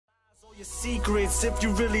Your secrets, if you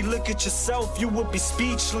really look at yourself, you would be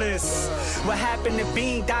speechless. What happened to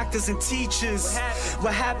being doctors and teachers?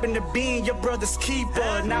 What happened to being your brother's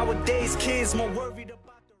keeper? Nowadays kids more worried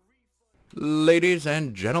about the Ladies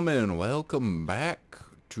and gentlemen, welcome back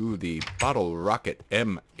to the Bottle Rocket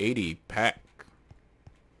M-80 pack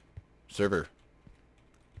server.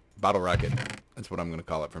 Bottle Rocket, that's what I'm going to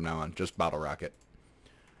call it from now on, just Bottle Rocket.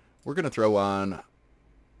 We're going to throw on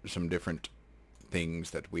some different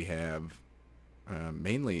things that we have,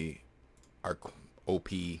 mainly our OP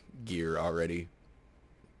gear already.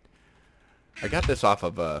 I got this off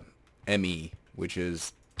of ME, which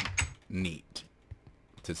is neat,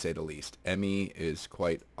 to say the least. ME is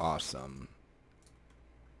quite awesome.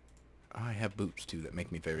 I have boots too that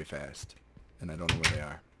make me very fast, and I don't know where they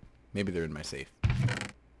are. Maybe they're in my safe.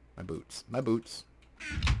 My boots. My boots.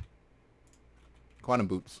 Quantum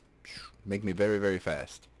boots make me very, very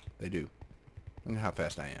fast. They do. Look at how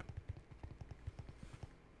fast I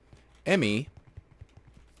am. ME,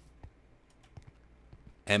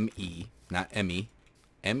 not ME,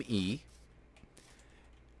 ME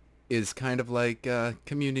is kind of like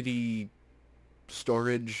community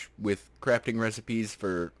storage with crafting recipes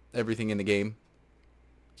for everything in the game,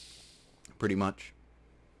 pretty much.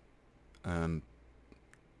 I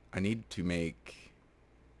need to make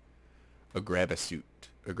a grab-a-suit.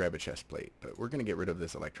 A grab a chest plate, but we're going to get rid of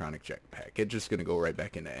this electronic jetpack. It's just going to go right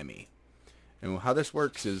back into ME. And how this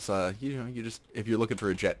works is, you just, if you're looking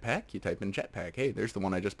for a jetpack, you type in jetpack. Hey, there's the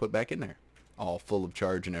one I just put back in there. All full of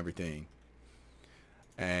charge and everything.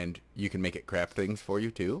 And you can make it craft things for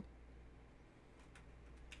you too.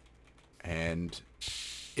 And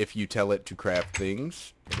if you tell it to craft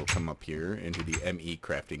things, it'll come up here into the ME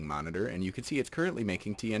crafting monitor, and you can see it's currently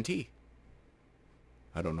making TNT.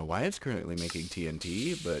 I don't know why it's currently making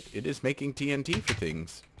TNT, but it is making TNT for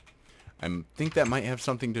things. I think that might have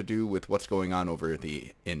something to do with what's going on over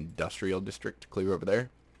the industrial district clear over there.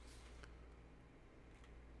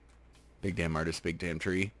 Big damn artist, big damn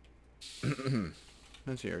tree.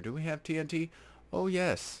 Let's see here. Do we have TNT? Oh,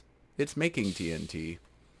 yes. It's making TNT.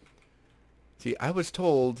 See, I was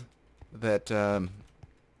told that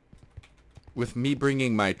with me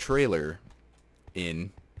bringing my trailer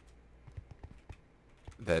in,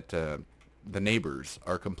 that the neighbors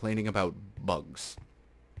are complaining about bugs.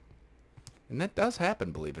 And that does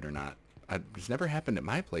happen, believe it or not. It's never happened at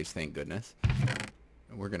my place, thank goodness.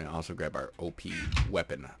 And we're going to also grab our OP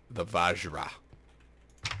weapon, the Vajra.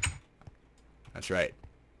 That's right.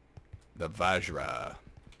 The Vajra.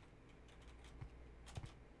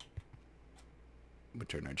 We'll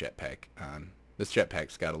turn our jetpack on. This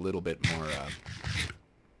jetpack's got a little bit more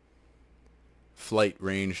flight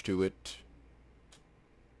range to it.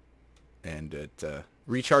 And it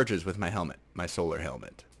recharges with my helmet, my solar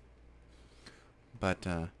helmet. But,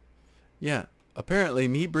 yeah, apparently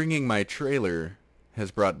me bringing my trailer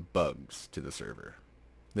has brought bugs to the server.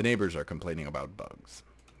 The neighbors are complaining about bugs.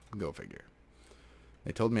 Go figure.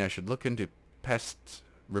 They told me I should look into pest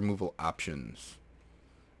removal options.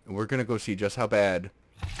 And we're going to go see just how bad...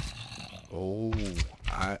 Oh,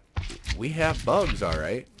 we have bugs, all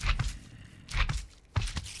right.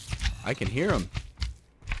 I can hear them.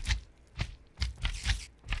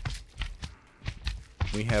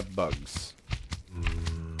 We have bugs.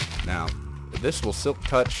 Now, this will silk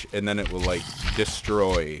touch, and then it will, like,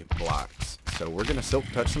 destroy blocks. So we're going to silk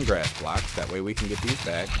touch some grass blocks. That way we can get these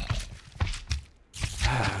back.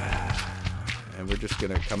 And we're just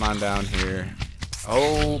going to come on down here.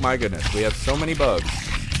 Oh, my goodness. We have so many bugs.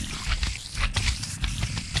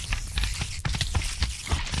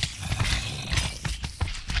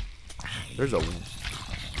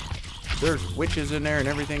 There's witches in there and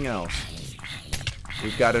everything else.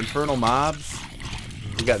 We've got infernal mobs.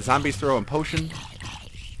 We've got zombies throwing potion.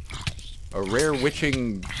 A rare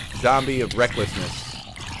witching zombie of recklessness.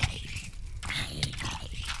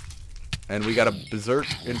 And we got a berserk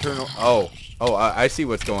internal... Oh, I see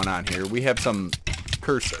what's going on here. We have some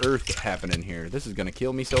cursed earth happening here. This is going to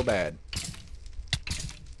kill me so bad.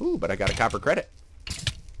 Ooh, but I got a copper credit.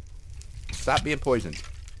 Stop being poisoned.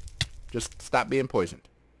 Just stop being poisoned.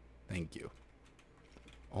 Thank you.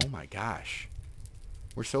 Oh my gosh.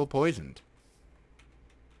 We're so poisoned.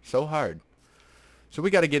 So hard. So we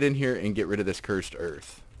got to get in here and get rid of this cursed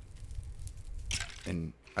earth.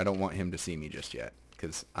 And I don't want him to see me just yet,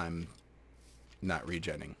 because I'm not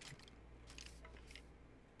regenning.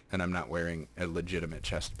 And I'm not wearing a legitimate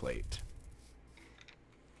chest plate.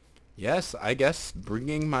 Yes, I guess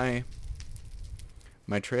bringing my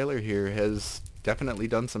trailer here has definitely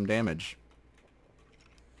done some damage.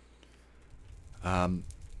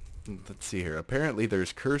 Let's see here. Apparently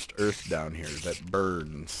there's cursed earth down here that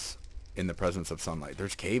burns in the presence of sunlight.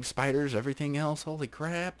 There's cave spiders, everything else. Holy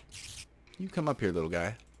crap. You come up here, little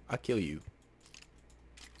guy. I'll kill you.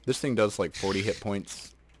 This thing does like 40 hit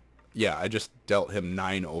points. Yeah, I just dealt him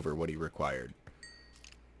 9 over what he required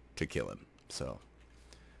to kill him. So,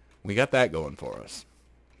 we got that going for us.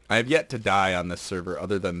 I have yet to die on this server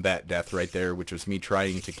other than that death right there, which was me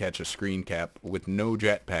trying to catch a screen cap with no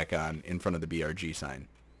jetpack on in front of the BRG sign.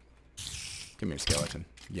 Come here, skeleton.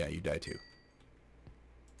 Yeah, you die too.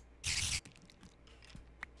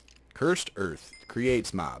 Cursed Earth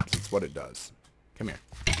creates mobs. It's what it does. Come here.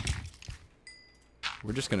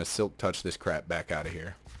 We're just going to silk touch this crap back out of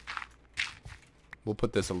here. We'll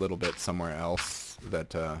put this a little bit somewhere else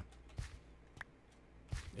that,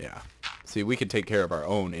 yeah. See, we could take care of our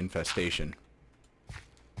own infestation.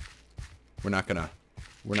 We're not gonna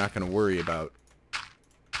worry about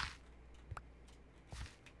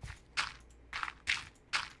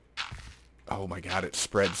oh my god, it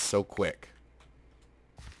spreads so quick.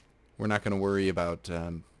 We're not gonna worry about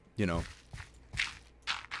you know,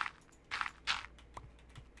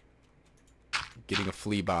 getting a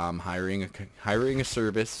flea bomb, hiring a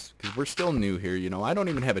service, because we're still new here, you know. I don't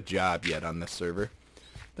even have a job yet on this server.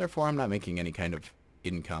 Therefore, I'm not making any kind of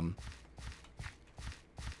income.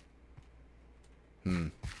 Is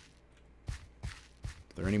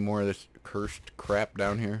there any more of this cursed crap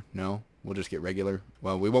down here? No? We'll just get regular...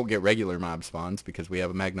 Well, we won't get regular mob spawns because we have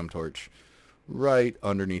a magnum torch right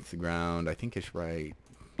underneath the ground. I think it's right...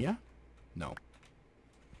 Yeah? No.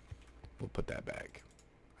 We'll put that back.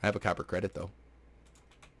 I have a copper credit, though.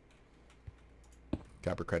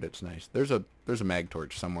 Copper credit's nice. There's a mag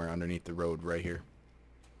torch somewhere underneath the road right here.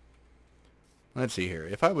 Let's see here.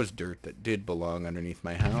 If I was dirt that did belong underneath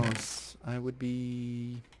my house, I would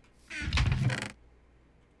be...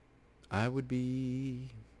 That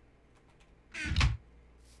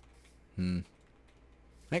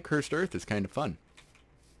cursed earth is kind of fun.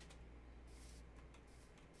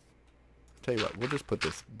 I'll tell you what, we'll just put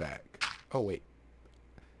this back. Oh, wait.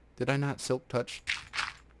 Did I not silk touch?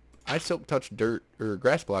 I silk touched dirt, or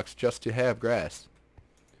grass blocks just to have grass.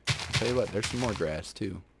 I'll tell you what, there's some more grass,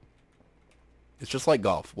 too. It's just like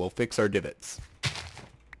golf. We'll fix our divots.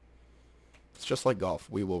 It's just like golf.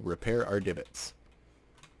 We will repair our divots.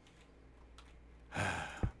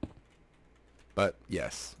 But,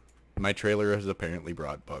 yes. My trailer has apparently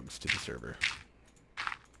brought bugs to the server.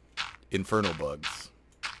 Infernal bugs.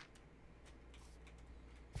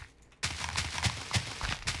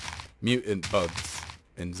 Mutant bugs.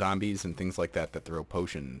 And zombies and things like that that throw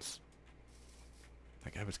potions.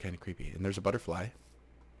 That guy was kind of creepy. And there's a butterfly.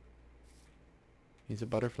 He's a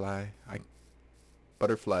butterfly.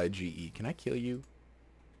 Butterfly GE. Can I kill you?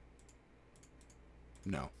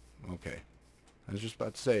 No. Okay. I was just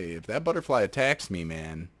about to say, if that butterfly attacks me,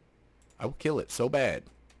 man, I will kill it so bad.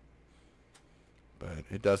 But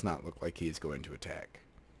it does not look like he's going to attack.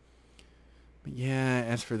 But yeah,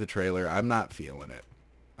 as for the trailer, I'm not feeling it.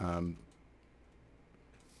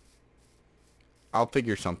 I'll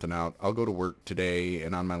figure something out. I'll go to work today,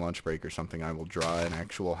 and on my lunch break or something, I will draw an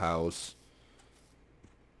actual house.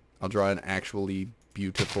 I'll draw an actually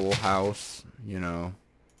beautiful house, you know,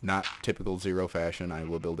 not typical Zero fashion. I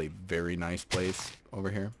will build a very nice place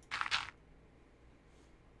over here.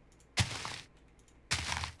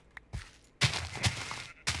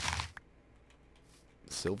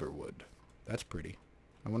 Silverwood. That's pretty.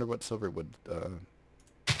 I wonder what silverwood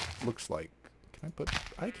looks like. Can I put...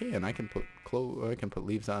 I can put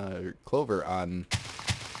leaves on, or clover on...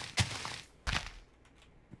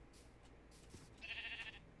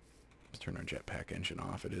 Turn our jetpack engine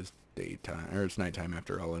off. It is daytime, or it's nighttime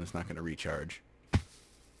after all, and it's not going to recharge.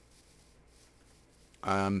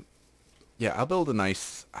 Yeah, I'll build a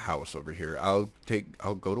nice house over here. I'll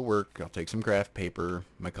go to work. I'll take some graph paper,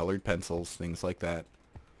 my colored pencils, things like that,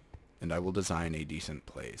 and I will design a decent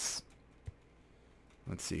place.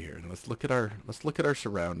 Let's see here. Let's look at our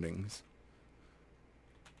surroundings.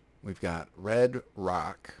 We've got red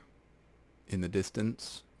rock in the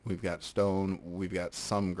distance. We've got stone, we've got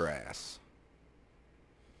some grass.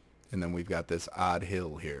 And then we've got this odd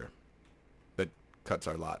hill here that cuts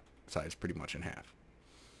our lot size pretty much in half.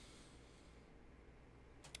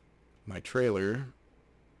 My trailer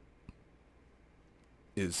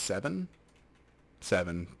is 7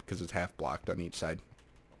 because it's half blocked on each side.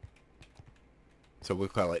 So we'll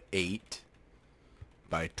call it 8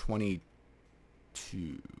 by 22.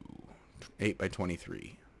 8 by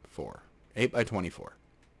 23. 4. 8 by 24.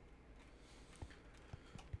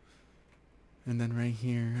 And then right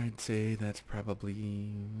here, I'd say that's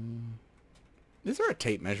probably... Is there a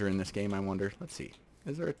tape measure in this game, I wonder? Let's see.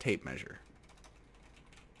 Is there a tape measure?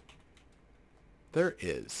 There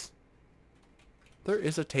is. There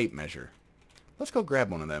is a tape measure. Let's go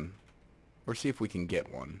grab one of them. Or see if we can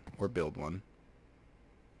get one. Or build one.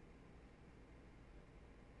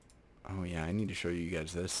 Oh yeah, I need to show you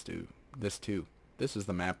guys this too. This too. This is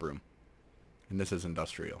the map room. And this is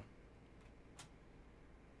industrial.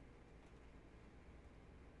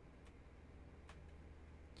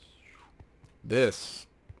 This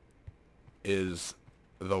is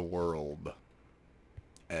the world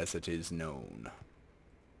as it is known.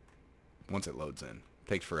 Once it loads in.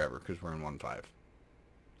 Takes forever because we're in 1.5.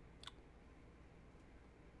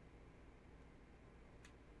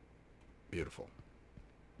 Beautiful.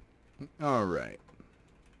 Alright.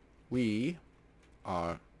 We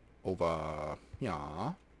are over here.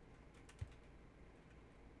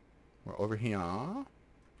 We're over here.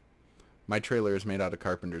 My trailer is made out of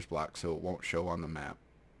carpenter's block, so it won't show on the map.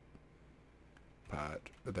 But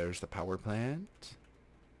there's the power plant.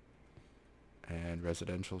 And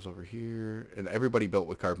residential's over here. And everybody built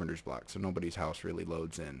with carpenter's block, so nobody's house really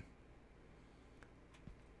loads in.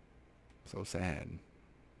 So sad.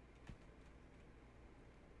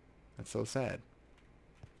 That's so sad.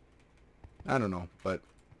 I don't know, but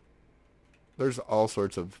there's all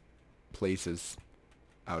sorts of places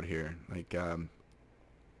out here. Like,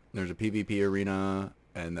 there's a PvP arena,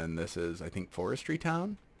 and then this is, I think, Forestry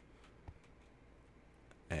Town.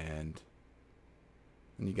 And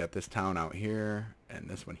you got this town out here, and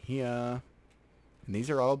this one here. And these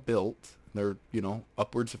are all built. They're, you know,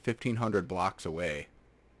 upwards of 1,500 blocks away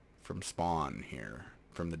from spawn here,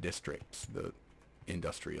 from the districts, the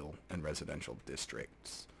industrial and residential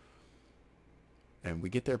districts. And we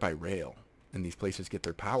get there by rail, and these places get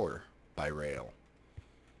their power by rail.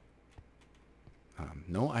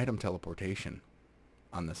 No item teleportation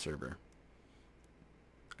on the server.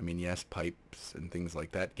 I mean, yes, pipes and things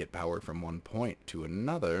like that get power from one point to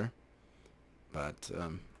another, but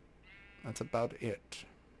that's about it.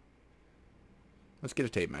 Let's get a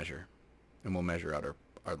tape measure, and we'll measure out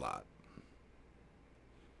our lot.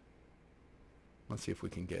 Let's see if we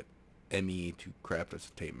can get M-80 to craft us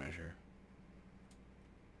a tape measure.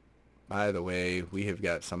 By the way, we have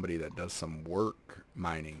got somebody that does some work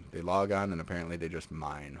mining. They log on and apparently they just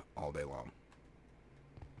mine all day long.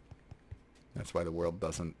 That's why the world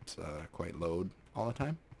doesn't quite load all the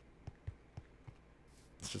time.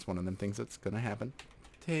 It's just one of them things that's going to happen.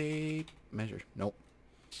 Tape measure. Nope.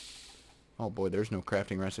 Oh boy, there's no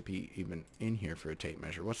crafting recipe even in here for a tape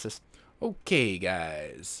measure. What's this? Okay,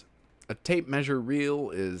 guys. A tape measure reel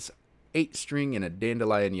is 8 string and a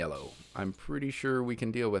dandelion yellow. I'm pretty sure we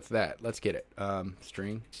can deal with that. Let's get it.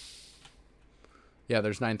 String. Yeah,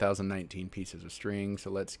 there's 9,019 pieces of string, so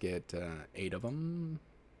let's get 8 of them.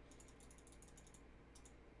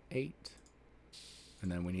 8.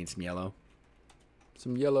 And then we need some yellow.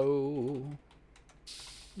 Some yellow.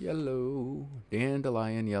 Yellow.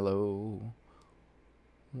 Dandelion yellow.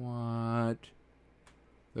 What?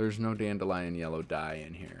 There's no dandelion yellow dye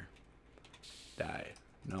in here. Dye.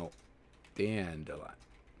 No. Dandelion.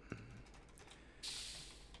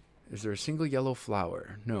 Is there a single yellow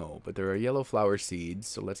flower? No, but there are yellow flower seeds,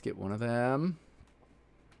 so let's get one of them.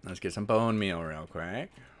 Let's get some bone meal real quick.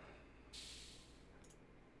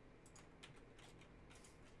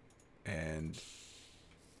 And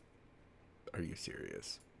are you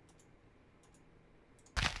serious?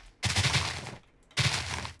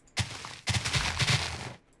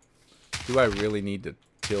 Do I really need to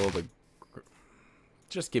kill the...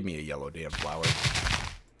 Just give me a yellow damn flower.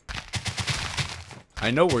 I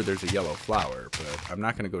know where there's a yellow flower, but I'm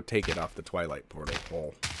not going to go take it off the Twilight Portal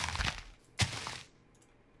hole.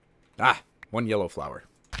 Ah! 1 yellow flower.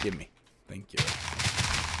 Give me. Thank you.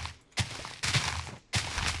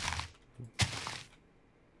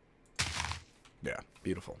 Yeah,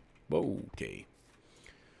 beautiful. Okay.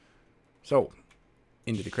 So,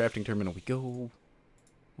 into the crafting terminal we go.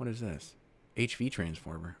 What is this? HV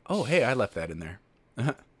transformer. Oh, hey, I left that in there.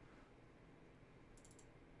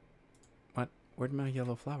 What? Where'd my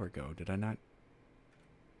yellow flower go? Did I not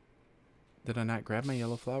grab my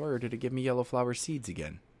yellow flower, or did it give me yellow flower seeds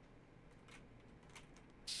again?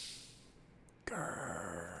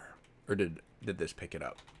 Grrr. Or did this pick it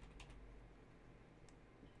up?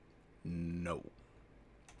 No.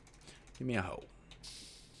 Give me a hoe.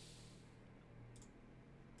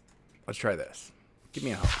 Let's try this. Give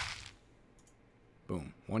me a hoe.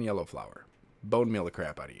 Boom. 1 yellow flower. Bone meal the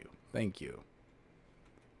crap out of you. Thank you.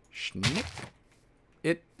 Schnick.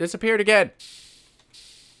 It disappeared again.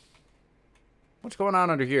 What's going on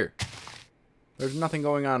under here? There's nothing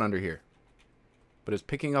going on under here. But it's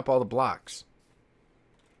picking up all the blocks.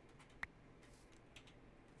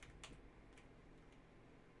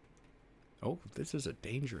 Oh, this is a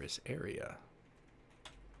dangerous area.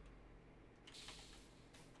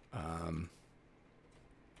 Let's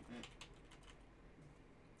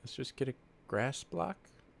just get a grass block,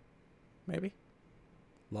 maybe.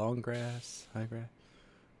 Long grass, high grass,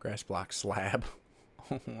 grass block slab.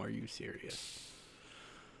 Oh, are you serious?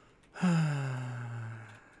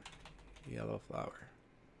 Yellow flower.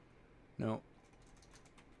 No.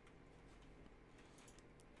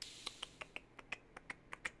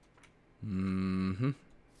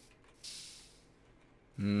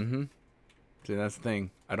 See, that's the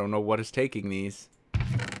thing. I don't know what is taking these.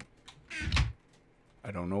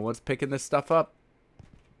 I don't know what's picking this stuff up.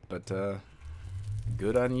 But,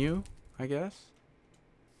 good on you, I guess.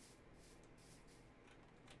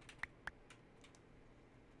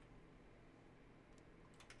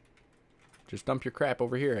 Just dump your crap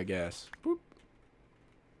over here, I guess. Boop.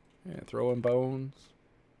 Yeah, throwing bones.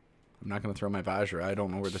 I'm not going to throw my Vajra. I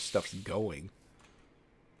don't know where this stuff's going.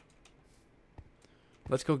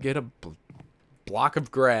 Let's go get a block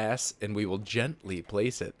of grass, and we will gently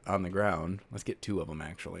place it on the ground. Let's get 2 of them,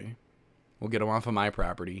 actually. We'll get them off of my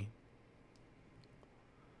property.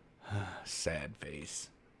 Sad face.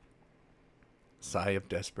 Sigh of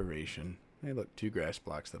desperation. Hey, look, 2 grass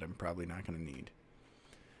blocks that I'm probably not going to need.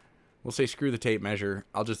 We'll say screw the tape measure.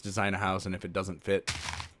 I'll just design a house, and if it doesn't fit,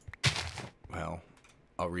 well,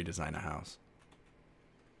 I'll redesign a house.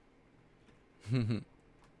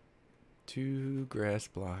 2 grass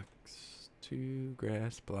blocks. 2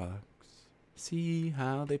 grass blocks. See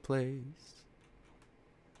how they place.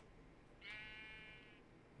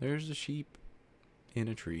 There's a sheep in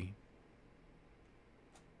a tree.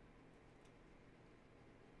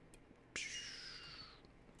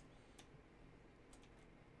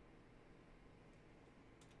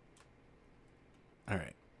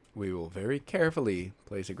 Alright, we will very carefully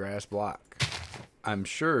place a grass block. I'm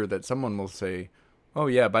sure that someone will say, oh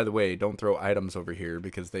yeah, by the way, don't throw items over here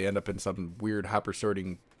because they end up in some weird hopper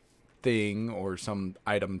sorting thing or some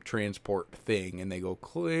item transport thing and they go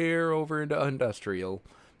clear over into industrial,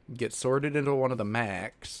 get sorted into one of the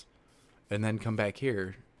Macs, and then come back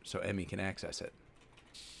here so Emmy can access it.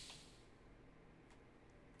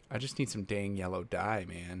 I just need some dang yellow dye,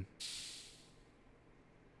 man.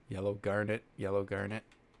 Yellow garnet, yellow garnet.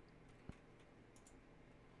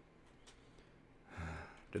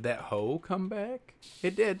 Did that hoe come back?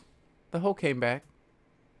 It did. The hoe came back.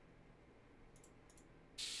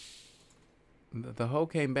 The hoe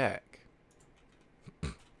came back.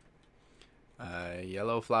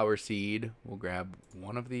 Yellow flower seed. We'll grab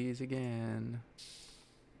one of these again.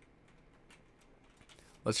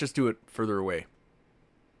 Let's just do it further away.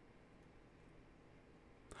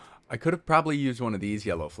 I could have probably used one of these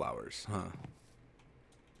yellow flowers, huh?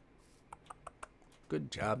 Good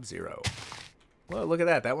job, Zero. Well, look at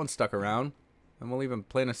that. That one stuck around. And we'll even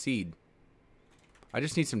plant a seed. I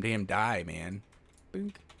just need some damn dye, man.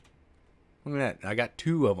 Boink. Look at that. I got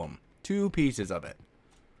 2 of them. 2 pieces of it.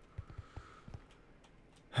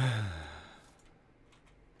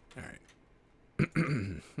 Alright.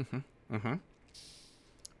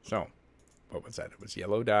 So, what was that? It was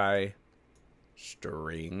yellow dye,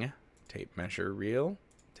 string, tape measure reel,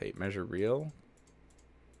 tape measure reel.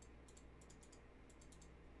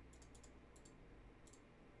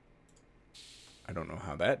 I don't know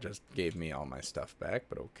how that just gave me all my stuff back,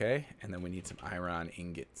 but okay. And then we need some iron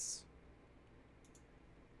ingots.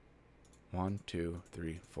 1, 2,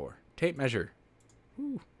 3, 4. Tape measure.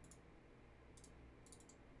 Woo.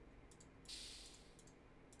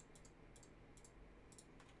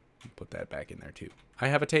 Put that back in there too. I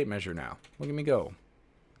have a tape measure now. Look at me go.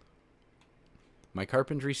 My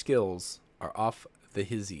carpentry skills are off the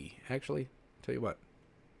hizzy. Actually, tell you what.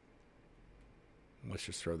 Let's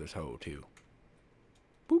just throw this hoe too.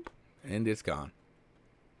 Boop. And it's gone.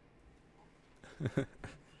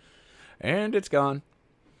 And it's gone.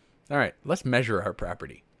 Alright, let's measure our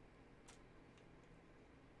property.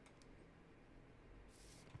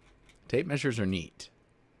 Tape measures are neat.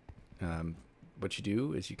 What you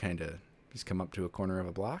do is you kind of just come up to a corner of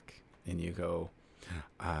a block and you go,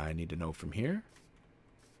 I need to know from here.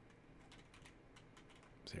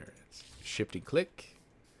 So here it's shifty click.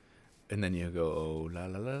 And then you go la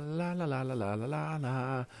la la la la la la la la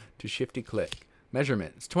la to shifty click.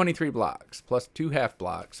 Measurements 23 blocks plus 2 half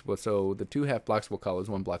blocks. Well, so the 2 half blocks we'll call as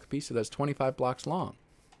 1 block apiece. So that's 25 blocks long,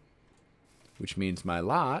 which means my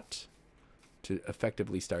lot to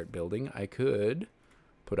effectively start building, I could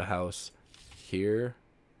put a house here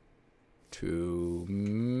to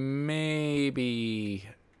maybe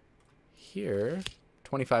here.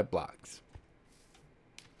 25 blocks.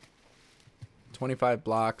 25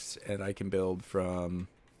 blocks, and I can build from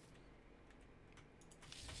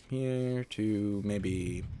here to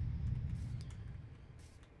maybe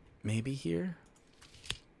maybe here?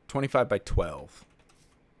 25 by 12.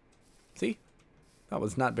 See? That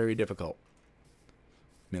was not very difficult.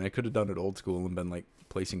 I mean, I could have done it old school and been like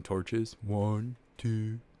placing torches. 1,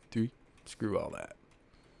 2, 3. Screw all that.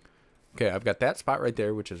 Okay, I've got that spot right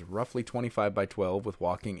there, which is roughly 25 by 12 with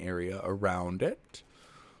walking area around it.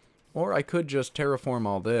 Or I could just terraform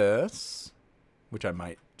all this, which I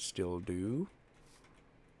might still do.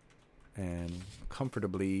 And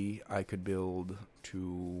comfortably, I could build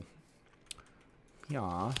to,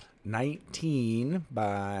 yeah, 19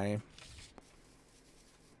 by,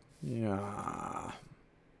 yeah.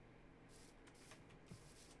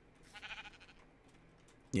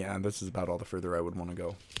 Yeah, this is about all the further I would want to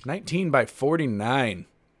go. 19 by 49.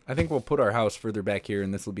 I think we'll put our house further back here,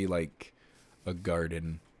 and this will be like a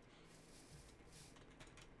garden.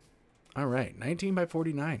 All right, 19 by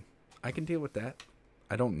 49. I can deal with that.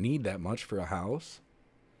 I don't need that much for a house.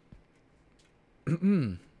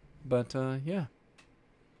 But, yeah.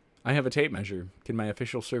 I have a tape measure. Can my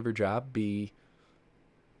official server job be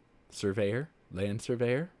surveyor? Land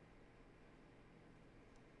surveyor?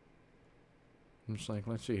 I'm just like,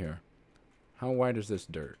 let's see here. How wide is this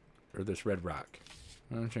dirt? Or this red rock?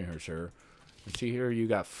 Let's see here, sir. Let's see here, you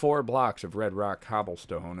got 4 blocks of red rock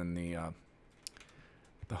cobblestone, and the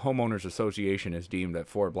homeowners association has deemed that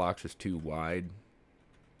 4 blocks is too wide.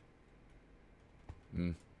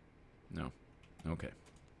 No. Okay.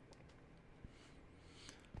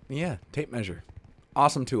 Yeah, tape measure.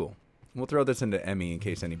 Awesome tool. We'll throw this into ME in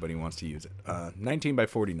case anybody wants to use it. 19 by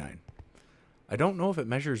 49. I don't know if it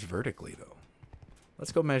measures vertically, though.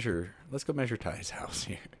 Let's go measure Ty's house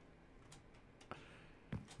here.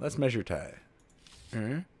 Let's measure Ty.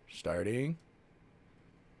 Starting.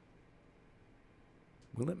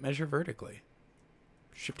 Will it measure vertically?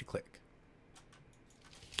 Shift click.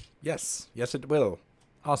 Yes. Yes, it will.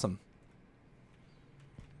 Awesome.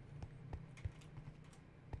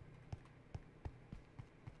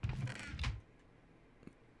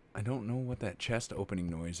 I don't know what that chest opening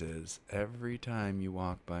noise is every time you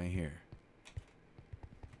walk by here.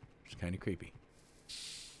 It's kind of creepy.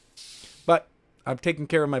 But I've taken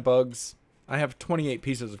care of my bugs. I have 28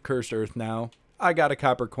 pieces of cursed earth now. I got a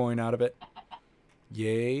copper coin out of it.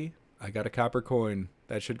 Yay. I got a copper coin.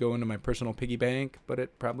 That should go into my personal piggy bank, but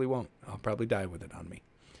it probably won't. I'll probably die with it on me.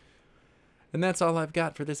 And that's all I've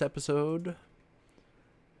got for this episode.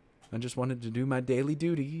 I just wanted to do my daily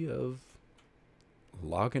duty of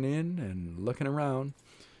logging in and looking around.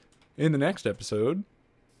 In the next episode,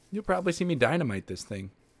 you'll probably see me dynamite this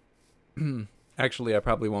thing. Actually, I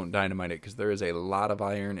probably won't dynamite it because there is a lot of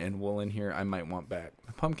iron and wool in here I might want back.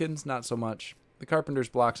 The pumpkins, not so much. The carpenter's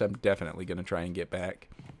blocks, I'm definitely going to try and get back.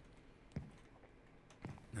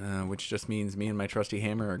 Which just means me and my trusty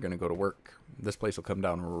hammer are going to go to work. This place will come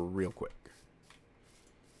down real quick.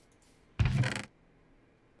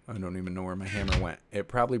 I don't even know where my hammer went. It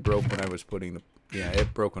probably broke when I was putting the... Yeah,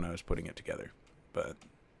 it broke when I was putting it together. But...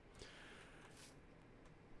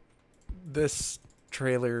 this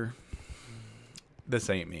trailer... This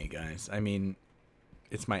ain't me, guys. I mean,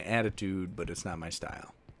 it's my attitude, but it's not my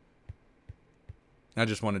style. I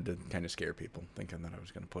just wanted to kind of scare people, thinking that I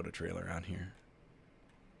was going to put a trailer on here.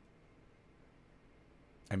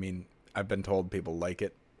 I mean, I've been told people like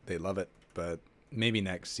it. They love it. But maybe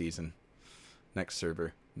next season, next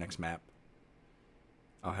server, next map,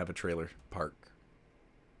 I'll have a trailer park.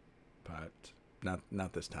 But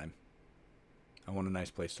not this time. I want a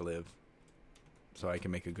nice place to live so I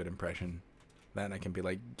can make a good impression. Then I can be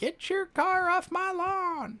like, get your car off my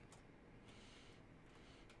lawn.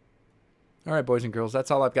 All right, boys and girls, that's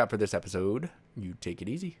all I've got for this episode. You take it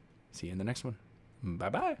easy. See you in the next one.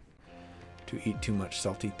 Bye-bye. To eat too much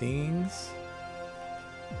salty things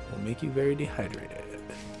will make you very dehydrated.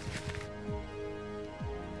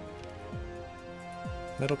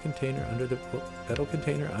 Metal container under the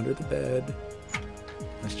bed.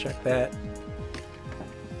 Let's check that.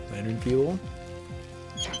 Lantern fuel.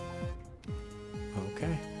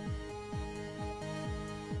 Okay.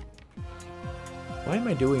 Why am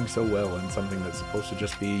I doing so well in something that's supposed to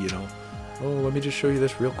just be, you know, oh, let me just show you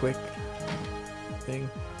this real quick thing?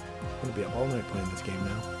 I'm going to be up all night playing this game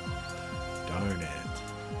now. Darn it.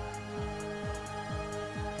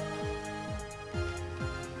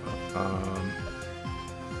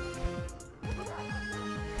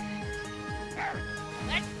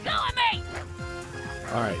 Let go of me!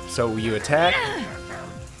 Alright, so you attack.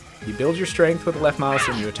 You build your strength with the left mouse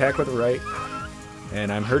and you attack with the right.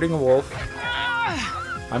 And I'm hurting a wolf.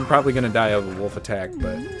 I'm probably going to die of a wolf attack,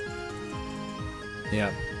 but...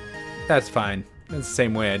 yeah, that's fine. It's the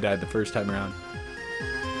same way I died the first time around.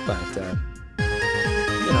 But, you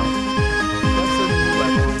know, that's a new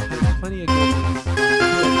level. plenty of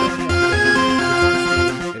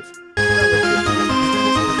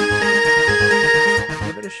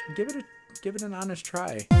goodies. Give it an honest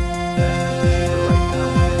try. For right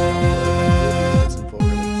now.